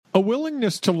A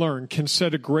willingness to learn can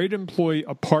set a great employee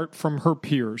apart from her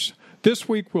peers. This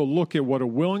week we'll look at what a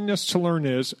willingness to learn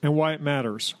is and why it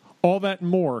matters. All that and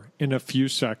more in a few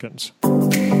seconds.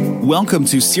 Welcome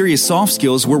to Serious Soft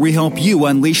Skills, where we help you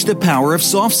unleash the power of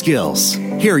soft skills.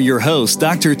 Here are your hosts,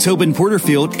 Dr. Tobin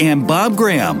Porterfield and Bob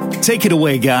Graham. Take it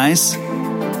away, guys.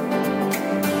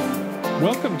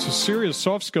 Welcome to Serious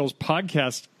Soft Skills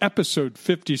Podcast, episode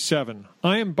 57.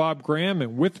 I am Bob Graham,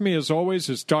 and with me, as always,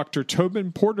 is Dr.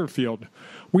 Tobin Porterfield.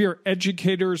 We are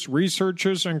educators,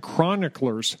 researchers, and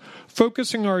chroniclers,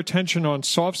 focusing our attention on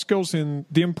soft skills and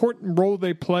the important role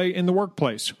they play in the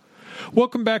workplace.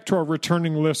 Welcome back to our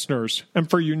returning listeners, and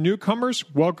for you newcomers,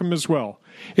 welcome as well.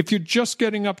 If you're just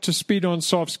getting up to speed on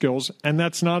soft skills, and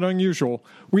that's not unusual,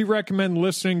 we recommend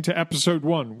listening to episode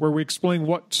 1, where we explain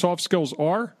what soft skills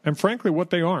are and, frankly,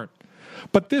 what they aren't.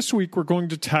 But this week, we're going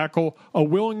to tackle a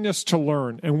willingness to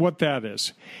learn and what that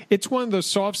is. It's one of the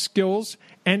soft skills,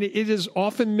 and it is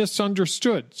often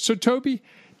misunderstood. So, Toby,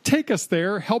 take us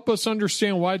there. Help us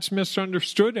understand why it's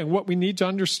misunderstood and what we need to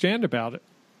understand about it.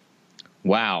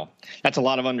 Wow. That's a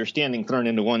lot of understanding thrown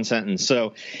into one sentence.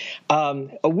 So a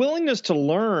willingness to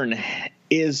learn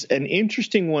is an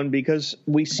interesting one because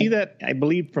we see that, I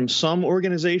believe, from some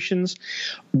organizations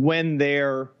when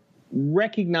they're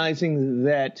recognizing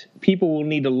that people will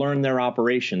need to learn their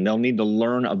operation. They'll need to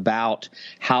learn about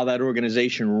how that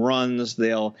organization runs.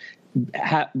 They're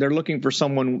looking for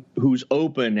someone who's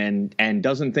open and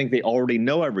doesn't think they already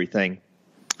know everything.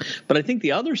 But I think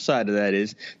the other side of that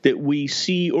is that we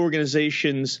see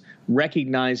organizations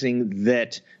recognizing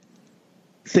that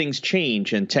things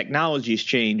change and technologies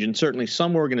change, and certainly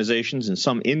some organizations and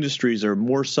some industries are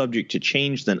more subject to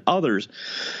change than others.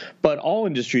 But all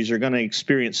industries are going to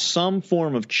experience some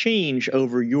form of change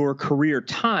over your career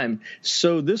time.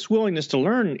 So this willingness to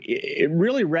learn, it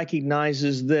really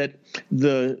recognizes that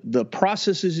the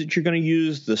processes that you're going to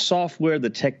use, the software,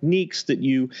 the techniques that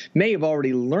you may have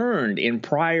already learned in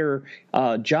prior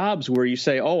jobs where you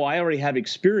say, oh, I already have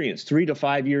experience, 3 to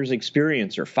 5 years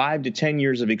experience or 5 to 10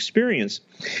 years of experience,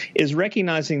 is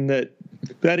recognizing that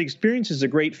experience is a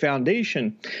great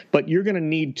foundation, but you're going to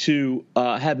need to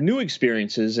have new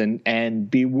experiences and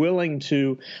be willing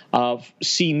to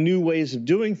see new ways of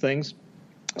doing things.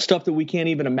 Stuff that we can't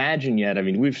even imagine yet. I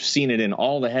mean, we've seen it in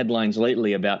all the headlines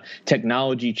lately about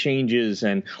technology changes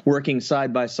and working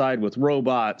side by side with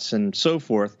robots and so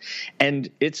forth. And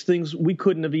it's things we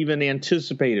couldn't have even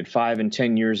anticipated 5 and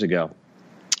 10 years ago.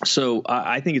 So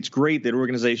I think it's great that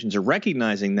organizations are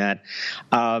recognizing that.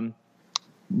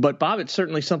 But Bob, it's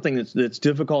certainly something that's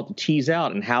difficult to tease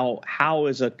out. And how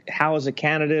as a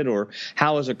candidate or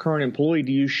how as a current employee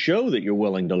do you show that you're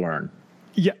willing to learn?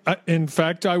 Yeah, in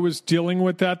fact, I was dealing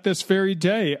with that this very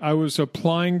day. I was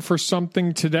applying for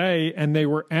something today, and they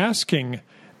were asking,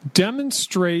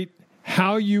 demonstrate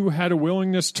how you had a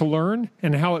willingness to learn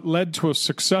and how it led to a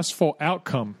successful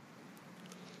outcome.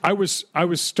 I was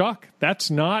stuck.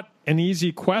 That's not an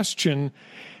easy question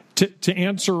to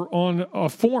answer on a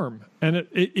form. And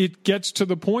it gets to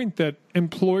the point that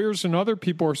employers and other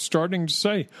people are starting to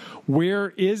say, where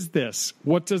is this?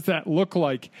 What does that look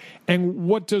like? And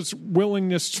what does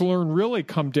willingness to learn really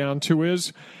come down to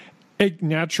is a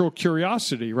natural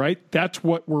curiosity, right? That's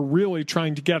what we're really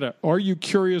trying to get at. Are you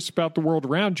curious about the world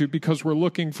around you? Because we're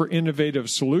looking for innovative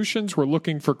solutions. We're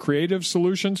looking for creative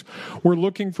solutions. We're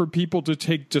looking for people to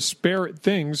take disparate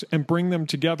things and bring them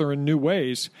together in new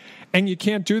ways. And you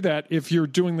can't do that if you're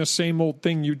doing the same old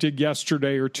thing you did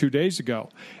yesterday or 2 days ago.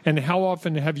 And how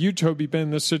often have you, Toby, been in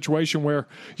this situation where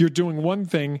you're doing one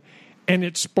thing and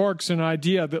it sparks an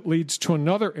idea that leads to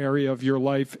another area of your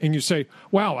life, and you say,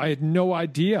 wow, I had no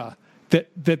idea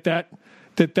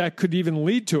that could even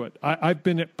lead to it. I've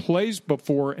been at plays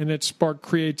before, and it sparked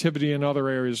creativity in other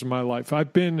areas of my life.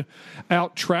 I've been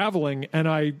out traveling, and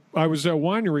I was at a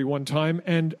winery one time,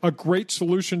 and a great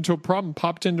solution to a problem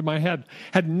popped into my head.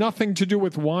 Had nothing to do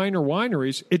with wine or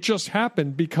wineries. It just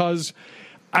happened because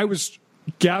I was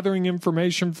gathering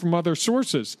information from other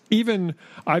sources. Even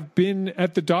I've been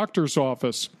at the doctor's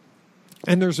office,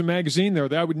 and there's a magazine there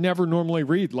that I would never normally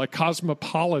read, like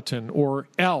Cosmopolitan or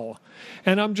Elle.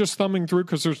 And I'm just thumbing through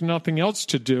because there's nothing else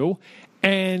to do.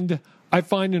 And I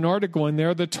find an article in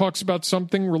there that talks about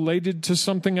something related to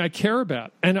something I care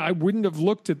about. And I wouldn't have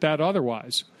looked at that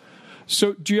otherwise.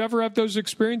 So do you ever have those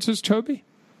experiences, Toby?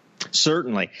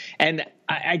 Certainly. And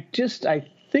I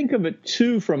think of it,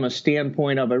 too, from a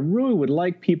standpoint of I really would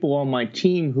like people on my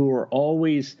team who are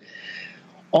always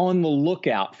on the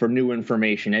lookout for new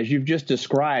information, as you've just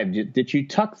described, that you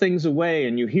tuck things away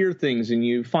and you hear things and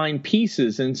you find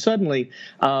pieces, and suddenly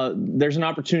there's an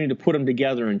opportunity to put them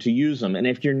together and to use them. And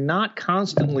if you're not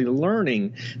constantly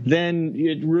learning, then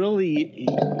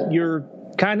you're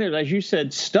kind of, as you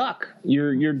said, stuck.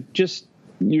 You're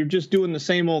just doing the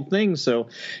same old thing. So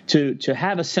to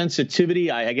have a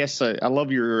sensitivity, I guess I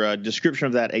love your description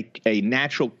of that, a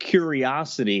natural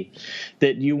curiosity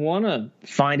that you want to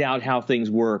find out how things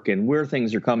work and where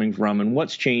things are coming from and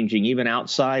what's changing, even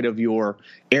outside of your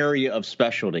area of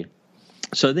specialty.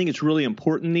 So I think it's really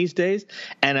important these days,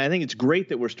 and I think it's great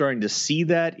that we're starting to see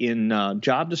that in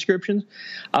job descriptions.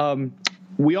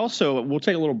 We'll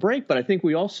take a little break, but I think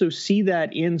we also see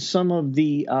that in some of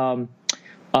the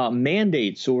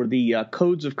mandates or the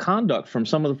codes of conduct from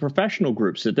some of the professional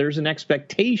groups, that there's an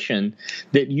expectation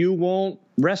that you won't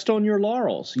rest on your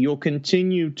laurels. You'll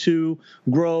continue to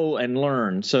grow and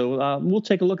learn. So we'll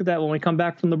take a look at that when we come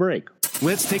back from the break.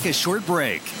 Let's take a short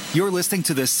break. You're listening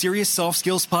to the Serious Soft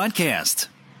Skills Podcast.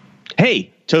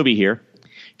 Hey, Toby here.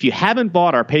 If you haven't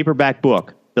bought our paperback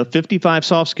book, The 55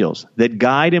 Soft Skills That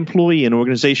Guide Employee and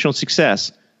Organizational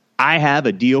Success, I have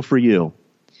a deal for you.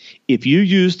 If you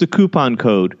use the coupon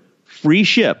code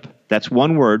FREESHIP, that's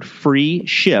one word, free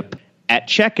ship, at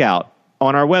checkout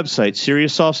on our website,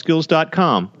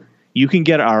 SeriousSoftSkills.com, you can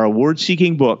get our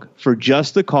award-seeking book for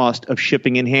just the cost of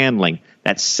shipping and handling.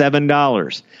 That's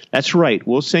 $7. That's right.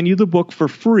 We'll send you the book for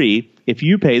free if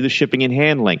you pay the shipping and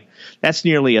handling. That's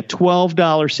nearly a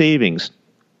 $12 savings.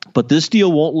 But this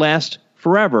deal won't last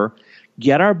forever.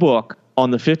 Get our book on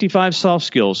the 55 soft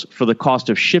skills for the cost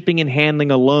of shipping and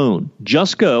handling alone.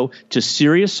 Just go to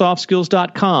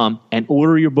SeriousSoftSkills.com and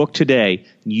order your book today.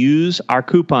 Use our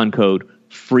coupon code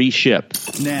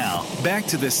FREESHIP. Now, back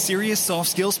to the Serious Soft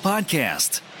Skills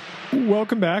Podcast.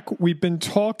 Welcome back. We've been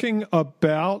talking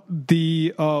about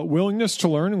the willingness to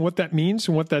learn and what that means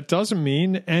and what that doesn't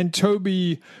mean. And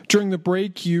Toby, during the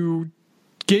break, you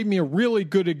gave me a really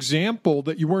good example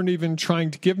that you weren't even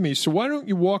trying to give me. So why don't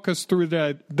you walk us through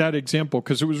that example?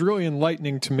 Because it was really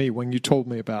enlightening to me when you told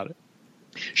me about it.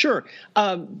 Sure.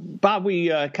 Bob, we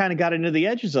kind of got into the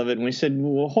edges of it, and we said,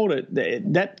 well, hold it.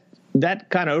 That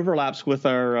kind of overlaps with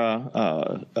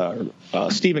our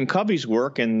Stephen Covey's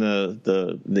work in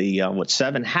the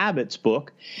 7 Habits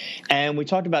book, and we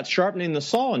talked about sharpening the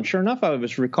saw. And sure enough, I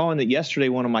was recalling that yesterday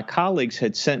one of my colleagues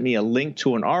had sent me a link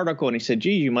to an article, and he said,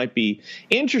 "Gee, you might be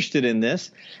interested in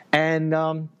this."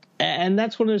 And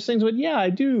that's one of those things. But yeah,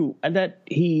 I do. And that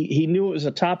he knew it was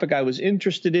a topic I was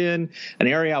interested in, an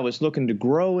area I was looking to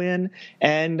grow in,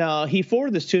 and he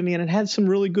forwarded this to me, and it had some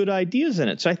really good ideas in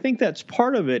it. So I think that's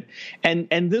part of it. And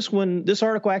this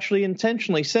article actually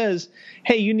intentionally says,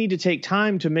 hey, you need to take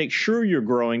time to make sure you're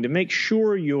growing, to make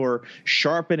sure you're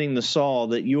sharpening the saw,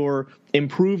 that you're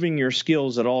improving your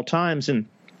skills at all times.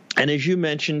 And as you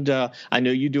mentioned, I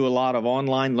know you do a lot of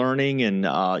online learning,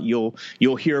 and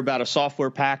you'll hear about a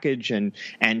software package and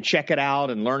check it out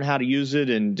and learn how to use it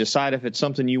and decide if it's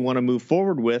something you want to move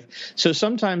forward with. So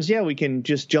sometimes, yeah, we can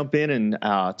just jump in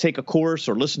and take a course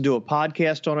or listen to a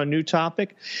podcast on a new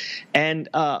topic. And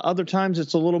other times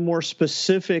it's a little more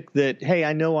specific that, hey,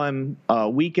 I know I'm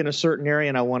weak in a certain area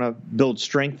and I want to build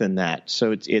strength in that.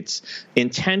 So it's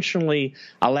intentionally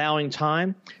allowing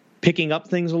time, picking up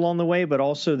things along the way, but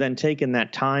also then taking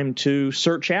that time to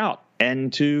search out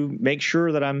and to make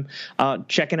sure that I'm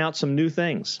checking out some new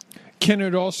things. Can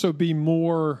it also be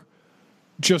more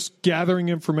just gathering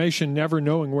information, never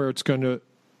knowing where it's going to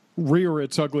rear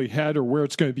its ugly head or where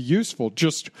it's going to be useful?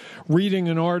 Just reading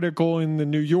an article in the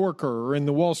New Yorker or in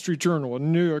the Wall Street Journal or the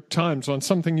New York Times on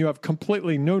something you have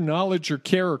completely no knowledge or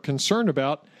care or concern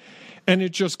about, and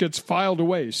it just gets filed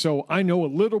away. So I know a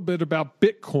little bit about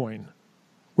Bitcoin,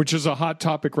 which is a hot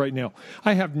topic right now.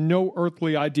 I have no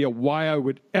earthly idea why I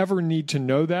would ever need to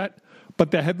know that, but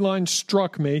the headline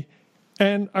struck me,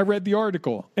 and I read the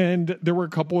article, and there were a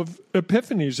couple of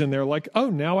epiphanies in there, like, oh,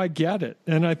 now I get it.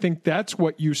 And I think that's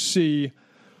what you see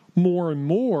more and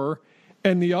more.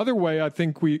 And the other way I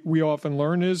think we often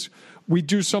learn is we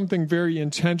do something very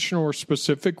intentional or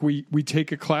specific. We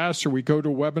take a class or we go to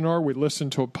a webinar, we listen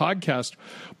to a podcast.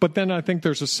 But then I think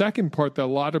there's a second part that a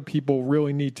lot of people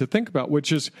really need to think about,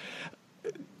 which is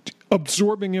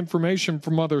absorbing information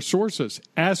from other sources,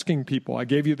 asking people. I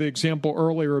gave you the example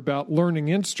earlier about learning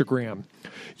Instagram.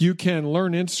 You can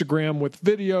learn Instagram with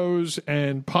videos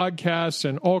and podcasts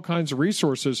and all kinds of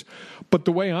resources. But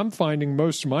the way I'm finding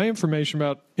most of my information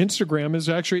about Instagram is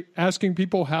actually asking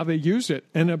people how they use it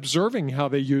and observing how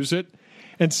they use it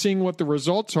and seeing what the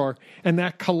results are, and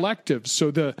that collective.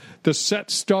 So the set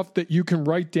stuff that you can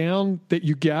write down, that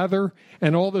you gather,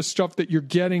 and all the stuff that you're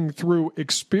getting through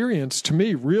experience, to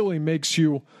me, really makes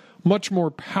you much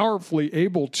more powerfully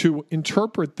able to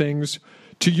interpret things,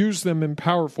 to use them in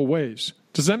powerful ways.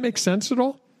 Does that make sense at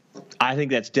all? I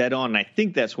think that's dead on. And I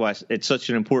think that's why it's such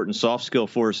an important soft skill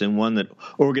for us, and one that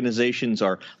organizations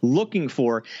are looking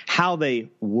for. How they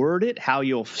word it, how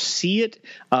you'll see it.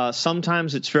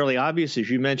 Sometimes it's fairly obvious, as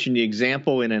you mentioned the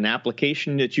example in an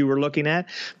application that you were looking at.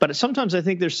 But sometimes I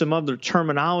think there's some other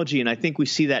terminology, and I think we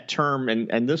see that term,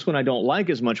 and this one I don't like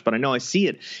as much, but I know I see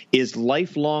it, is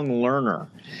lifelong learner.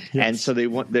 Yes. And so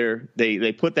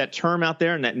they put that term out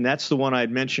there, and that's the one I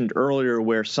had mentioned earlier,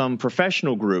 where some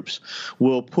professional groups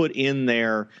will put in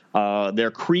their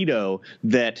credo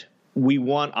that we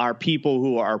want our people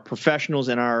who are professionals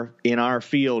in our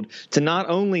field to not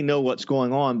only know what's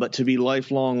going on, but to be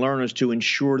lifelong learners, to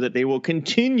ensure that they will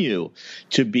continue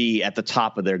to be at the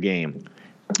top of their game.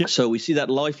 Yep. So we see that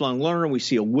lifelong learner. We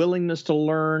see a willingness to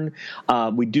learn.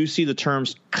 We do see the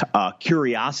terms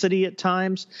curiosity at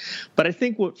times. But I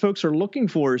think what folks are looking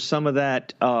for is some of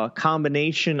that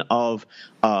combination of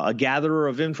a gatherer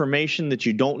of information that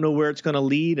you don't know where it's going to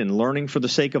lead, and learning for the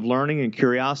sake of learning and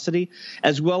curiosity,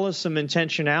 as well as some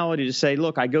intentionality to say,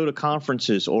 look, I go to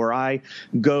conferences, or I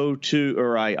go to,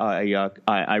 or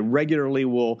I regularly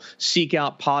will seek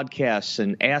out podcasts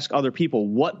and ask other people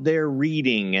what they're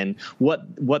reading and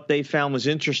what they found was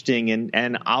interesting,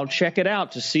 and I'll check it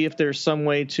out to see if there's some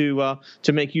way to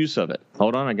make use of it.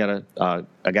 Hold on,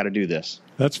 I gotta do this.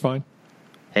 That's fine.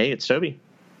 Hey, it's Toby.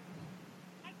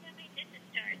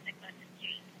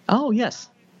 Oh, yes.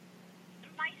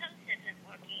 My host isn't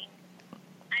working.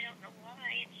 I don't know why.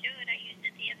 It should. I used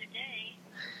it the other day,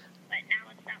 but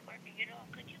now it's not working at all.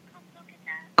 Could you come look at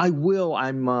that? I will.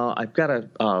 I've got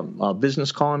a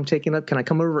business call I'm taking up. Can I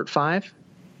come over at 5? Sure,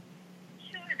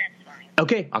 that's fine.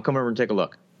 Okay, I'll come over and take a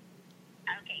look.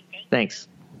 Okay, thanks.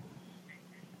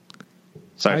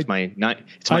 Sorry, it's my 90-year-old.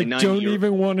 I don't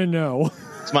even want to know.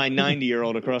 It's my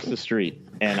 90-year-old across the street,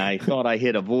 and I thought I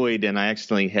hit avoid, and I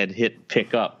accidentally had hit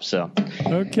pick up. So,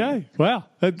 okay, well,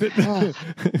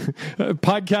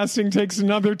 podcasting takes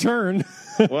another turn.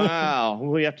 Wow,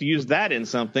 we have to use that in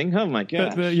something. Oh my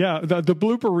god! The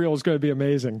blooper reel is going to be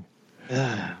amazing.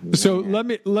 So let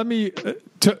me.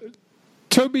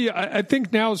 Toby, I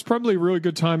think now is probably a really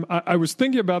good time. I was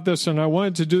thinking about this, and I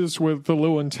wanted to do this with a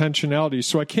little intentionality.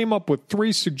 So I came up with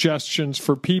 3 suggestions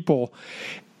for people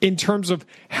in terms of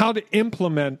how to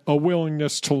implement a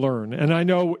willingness to learn. And I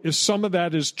know some of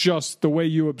that is just the way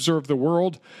you observe the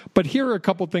world, but here are a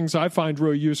couple things I find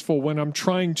really useful when I'm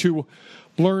trying to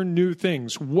learn new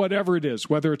things, whatever it is,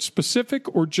 whether it's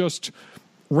specific or just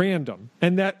random.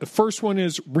 And that the first one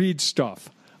is read stuff.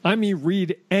 I mean,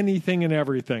 read anything and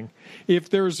everything.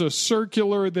 If there's a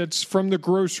circular that's from the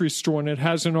grocery store and it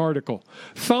has an article,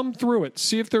 thumb through it.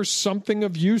 See if there's something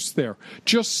of use there.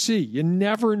 Just see. You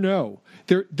never know.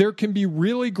 There can be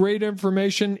really great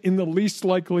information in the least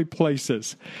likely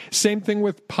places. Same thing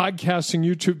with podcasting,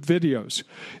 YouTube videos.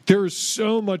 There is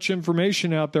so much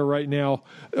information out there right now.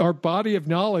 Our body of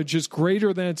knowledge is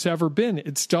greater than it's ever been.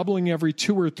 It's doubling every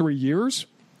 2 or 3 years.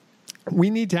 We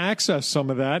need to access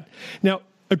some of that. Now,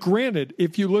 granted,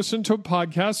 if you listen to a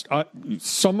podcast,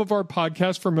 some of our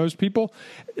podcasts for most people,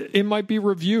 it might be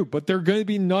review, but there are going to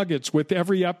be nuggets with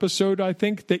every episode, I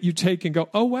think, that you take and go,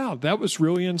 oh, wow, that was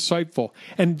really insightful.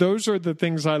 And those are the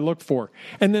things I look for.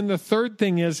 And then the third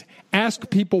thing is ask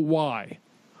people why.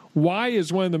 Why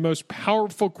is one of the most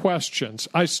powerful questions.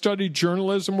 I studied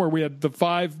journalism where we had the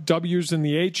 5 W's and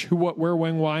the H, who, what, where,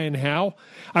 when, why, and how.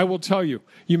 I will tell you,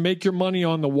 you make your money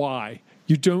on the why.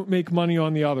 You don't make money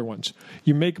on the other ones.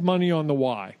 You make money on the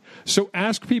why. So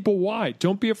ask people why.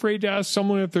 Don't be afraid to ask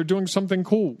someone if they're doing something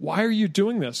cool. Why are you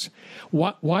doing this?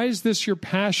 Why is this your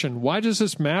passion? Why does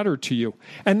this matter to you?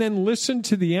 And then listen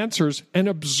to the answers and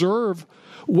observe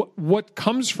what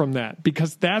comes from that,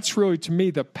 because that's really, to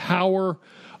me, the power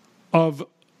of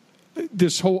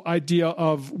this whole idea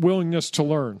of willingness to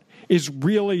learn, is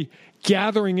really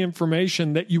gathering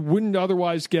information that you wouldn't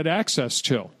otherwise get access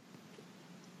to.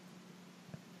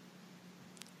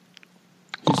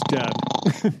 He's dead.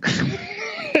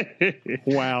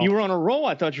 Wow. You were on a roll.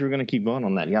 I thought you were going to keep going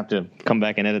on that. You have to come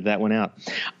back and edit that one out.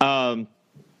 I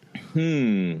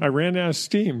ran out of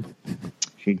steam.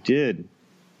 She did.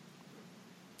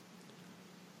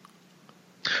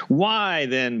 Why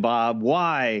then, Bob?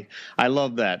 Why? I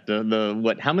love that. The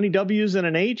what? How many W's and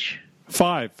an H?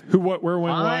 5. Who, what, where,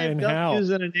 when, why, and how. 5 W's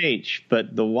and an H,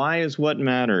 but the why is what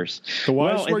matters. The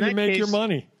why is where you make your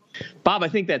money. Bob, I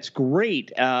think that's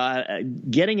great.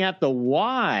 Getting at the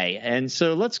why. And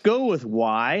so let's go with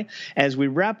why as we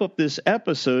wrap up this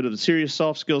episode of the Serious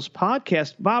Soft Skills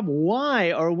podcast. Bob,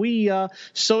 why are we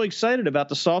so excited about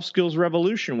the Soft Skills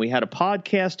Revolution? We had a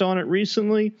podcast on it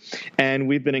recently, and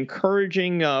we've been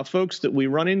encouraging folks that we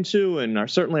run into and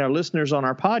certainly our listeners on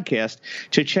our podcast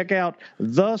to check out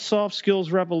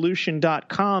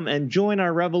thesoftskillsrevolution.com and join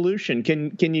our revolution.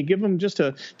 Can you give them just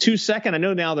a 2-second? I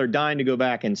know now they're dying to go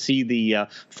back and see the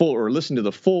full or listen to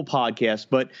the full podcast,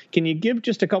 but can you give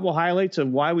just a couple highlights of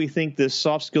why we think this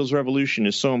soft skills revolution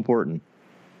is so important?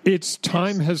 Its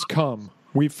time has come.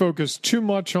 We focus too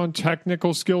much on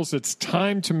technical skills. It's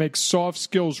time to make soft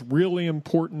skills really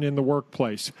important in the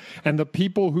workplace. And the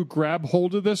people who grab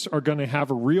hold of this are going to have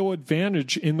a real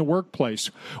advantage in the workplace.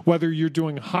 Whether you're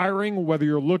doing hiring, whether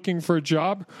you're looking for a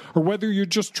job, or whether you're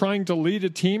just trying to lead a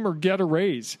team or get a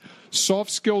raise.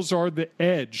 Soft skills are the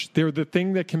edge. They're the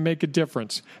thing that can make a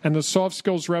difference. And the Soft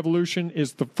Skills Revolution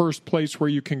is the first place where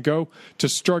you can go to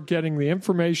start getting the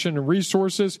information and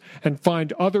resources and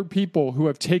find other people who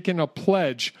have taken a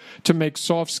pledge to make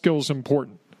soft skills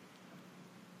important.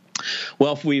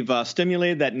 Well, if we've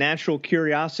stimulated that natural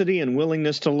curiosity and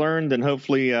willingness to learn, then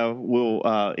hopefully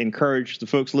we'll encourage the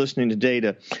folks listening today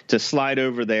to slide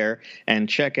over there and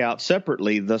check out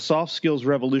separately the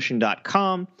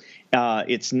softskillsrevolution.com.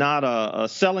 It's not a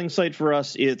selling site for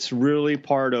us. It's really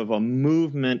part of a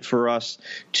movement for us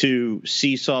to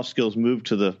see soft skills move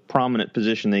to the prominent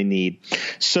position they need.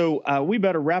 So we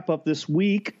better wrap up this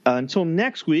week. Until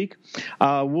next week,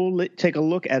 we'll take a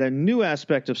look at a new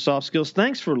aspect of soft skills.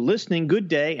 Thanks for listening. Good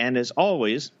day. And as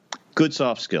always, good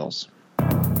soft skills.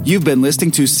 You've been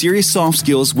listening to Serious Soft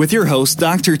Skills with your hosts,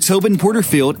 Dr. Tobin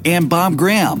Porterfield and Bob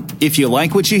Graham. If you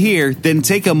like what you hear, then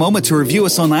take a moment to review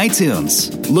us on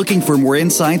iTunes. Looking for more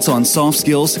insights on soft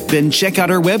skills? Then check out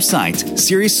our website,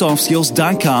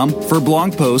 SeriousSoftSkills.com, for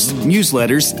blog posts,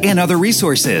 newsletters, and other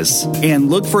resources. And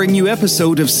look for a new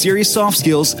episode of Serious Soft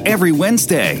Skills every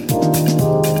Wednesday.